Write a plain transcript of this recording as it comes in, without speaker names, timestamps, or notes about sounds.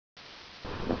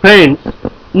Friends,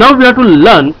 now we have to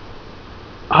learn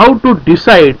how to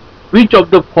decide which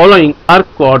of the following are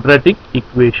quadratic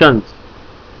equations.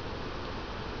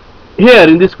 Here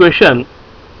in this question,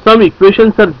 some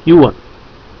equations are given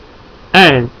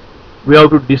and we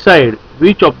have to decide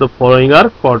which of the following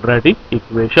are quadratic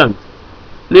equations.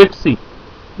 Let's see.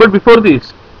 But before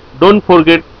this, don't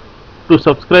forget to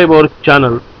subscribe our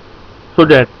channel so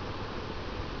that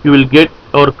you will get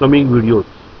our coming videos.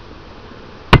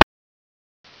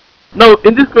 Now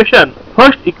in this question,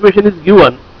 first equation is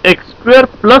given x square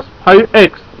plus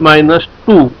 5x minus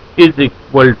 2 is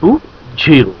equal to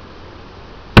 0.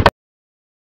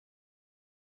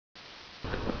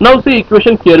 Now see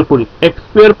equation carefully. X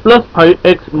square plus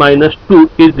 5x minus 2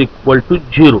 is equal to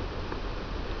 0.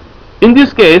 In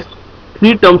this case,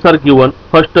 three terms are given.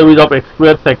 First term is of x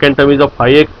square, second term is of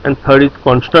 5x, and third is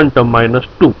constant term minus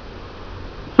 2.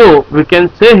 So we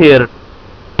can say here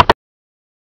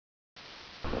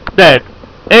that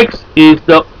x is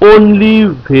the only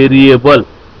variable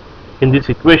in this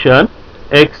equation.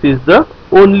 X is the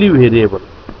only variable,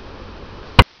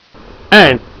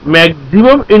 and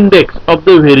maximum index of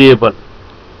the variable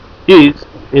is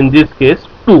in this case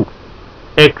 2,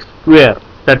 x square.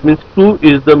 That means 2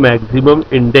 is the maximum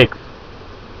index,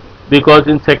 because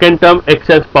in second term x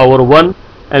has power 1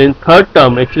 and in third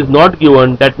term x is not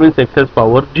given, that means x has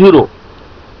power 0.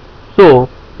 So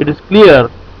it is clear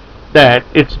that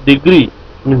its degree,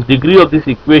 means degree of this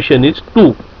equation is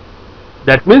 2.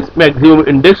 That means maximum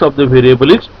index of the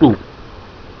variable is 2,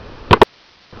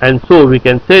 and so we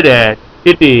can say that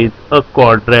it is a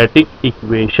quadratic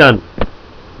equation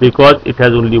because it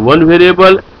has only one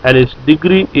variable and its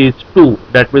degree is 2.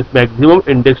 That means maximum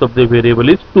index of the variable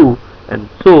is 2, and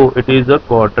so it is a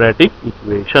quadratic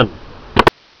equation.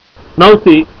 Now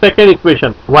see second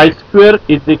equation, y square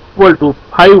is equal to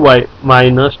 5y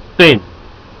minus 10.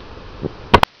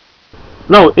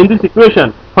 Now in this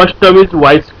equation, first term is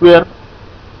y square,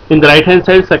 in the right hand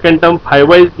side second term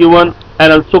 5y is given,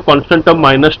 and also constant term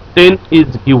minus 10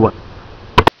 is given.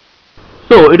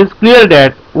 So it is clear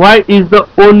that y is the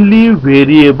only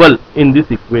variable in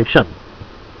this equation,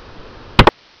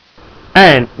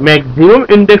 and maximum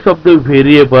index of the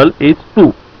variable is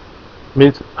 2,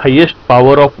 means highest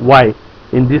power of y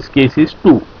in this case is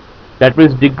 2. That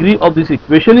means degree of this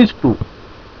equation is 2,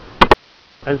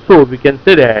 and so we can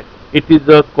say that it is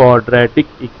a quadratic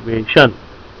equation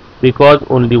because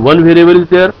only one variable is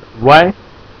there, y,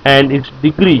 and its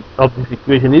degree of this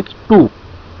equation is 2.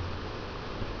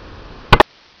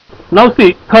 Now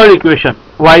see third equation,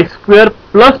 y square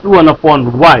plus 1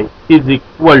 upon y is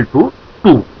equal to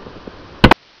 2.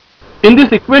 In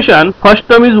this equation, first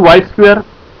term is y square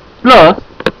plus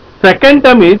second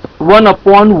term is 1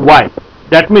 upon y.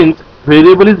 That means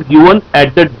variable is given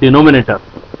at the denominator.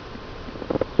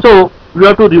 So we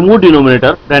have to remove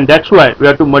denominator, and that's why we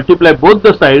have to multiply both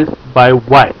the sides by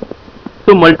y.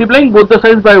 So multiplying both the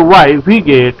sides by y, we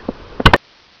get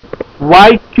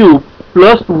y cube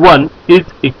plus 1 is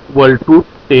equal to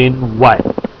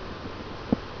 10y.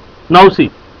 Now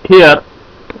see here,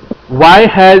 y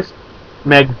has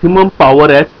maximum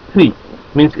power as 3,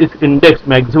 means its index,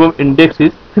 maximum index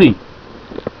is 3.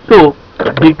 So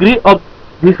degree of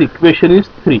this equation is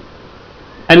 3,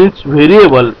 and its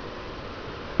variable,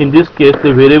 in this case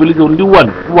the variable is only one,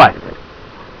 y.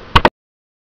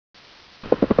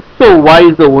 So y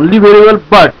is the only variable,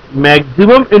 but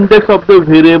maximum index of the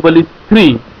variable is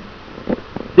 3.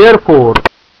 Therefore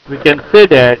we can say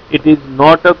that it is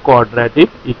not a quadratic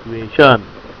equation,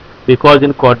 because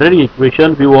in quadratic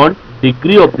equation we want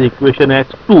degree of the equation as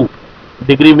 2.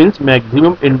 Degree means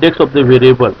maximum index of the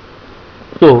variable.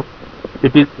 So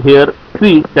it is here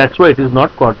 3, that's why it is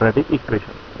not quadratic equation.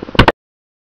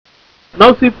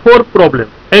 Now see fourth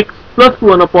problem, x plus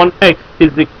 1 upon x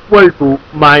is equal to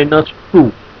minus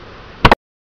 2.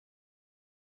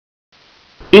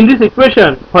 In this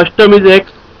equation, first term is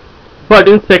x, but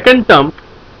in second term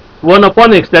 1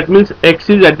 upon x, that means x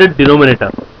is at the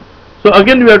denominator. So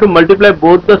again we have to multiply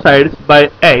both the sides by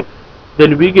x,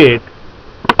 then we get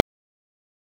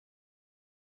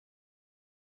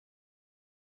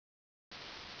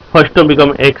first term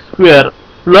become x square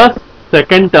plus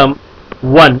second term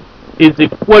 1 is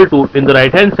equal to, in the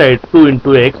right hand side, 2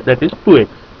 into x, that is 2x.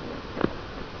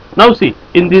 Now see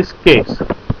in this case,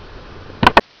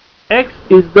 x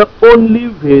is the only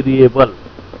variable.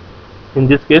 In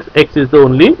this case x is the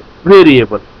only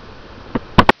variable,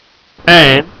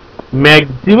 and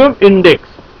maximum index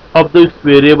of this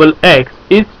variable x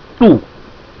is 2.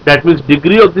 That means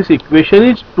degree of this equation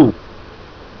is 2,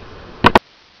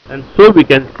 and so we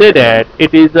can say that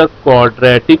it is a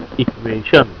quadratic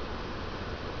equation.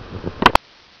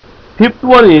 fifth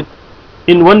one is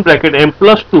in one bracket m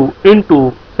plus 2 into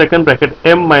second bracket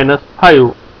m minus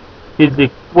 5 is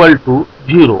equal to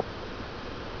 0.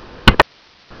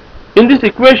 In this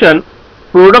equation,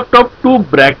 product of two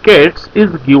brackets is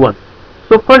given.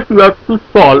 So first we have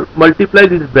to multiply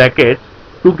these brackets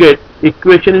to get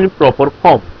equation in proper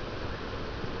form.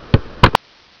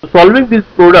 Solving this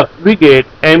product, we get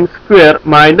m square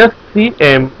minus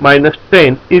 3m minus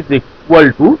 10 is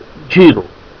equal to 0.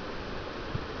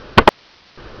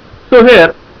 So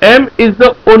here m is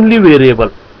the only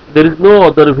variable. There is no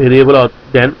other variable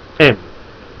than m.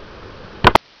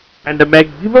 And the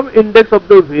maximum index of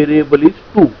the variable is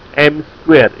 2. M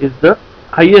square is the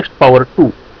highest power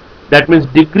 2. That means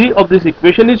degree of this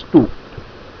equation is 2.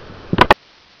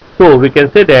 So we can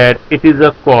say that it is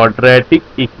a quadratic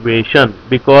equation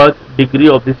because degree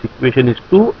of this equation is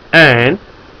 2 and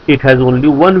it has only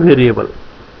one variable.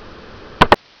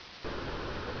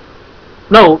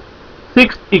 Now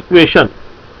sixth equation,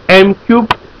 m cube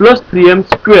plus 3m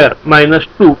square minus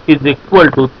 2 is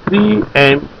equal to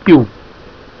 3m cube.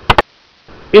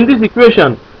 In this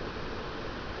equation,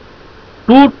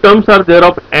 two terms are there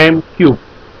of m cube.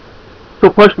 So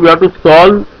first we have to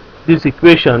solve this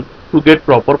equation to get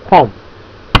proper form.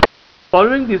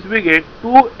 Solving this, we get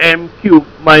 2m cube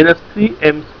minus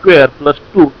 3m square plus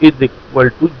 2 is equal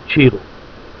to 0.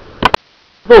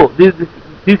 So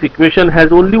this equation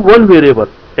has only one variable.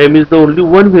 M is the only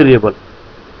one variable.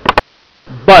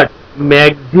 But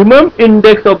maximum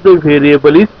index of the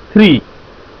variable is 3.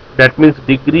 That means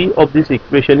degree of this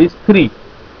equation is 3.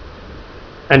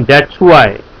 And that's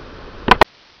why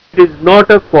it is not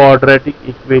a quadratic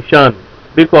equation,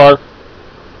 because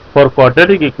for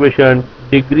quadratic equation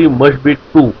degree must be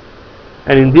 2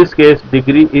 and in this case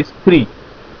degree is 3,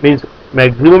 means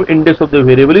maximum index of the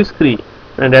variable is 3,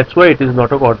 and that's why it is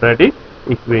not a quadratic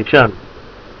equation.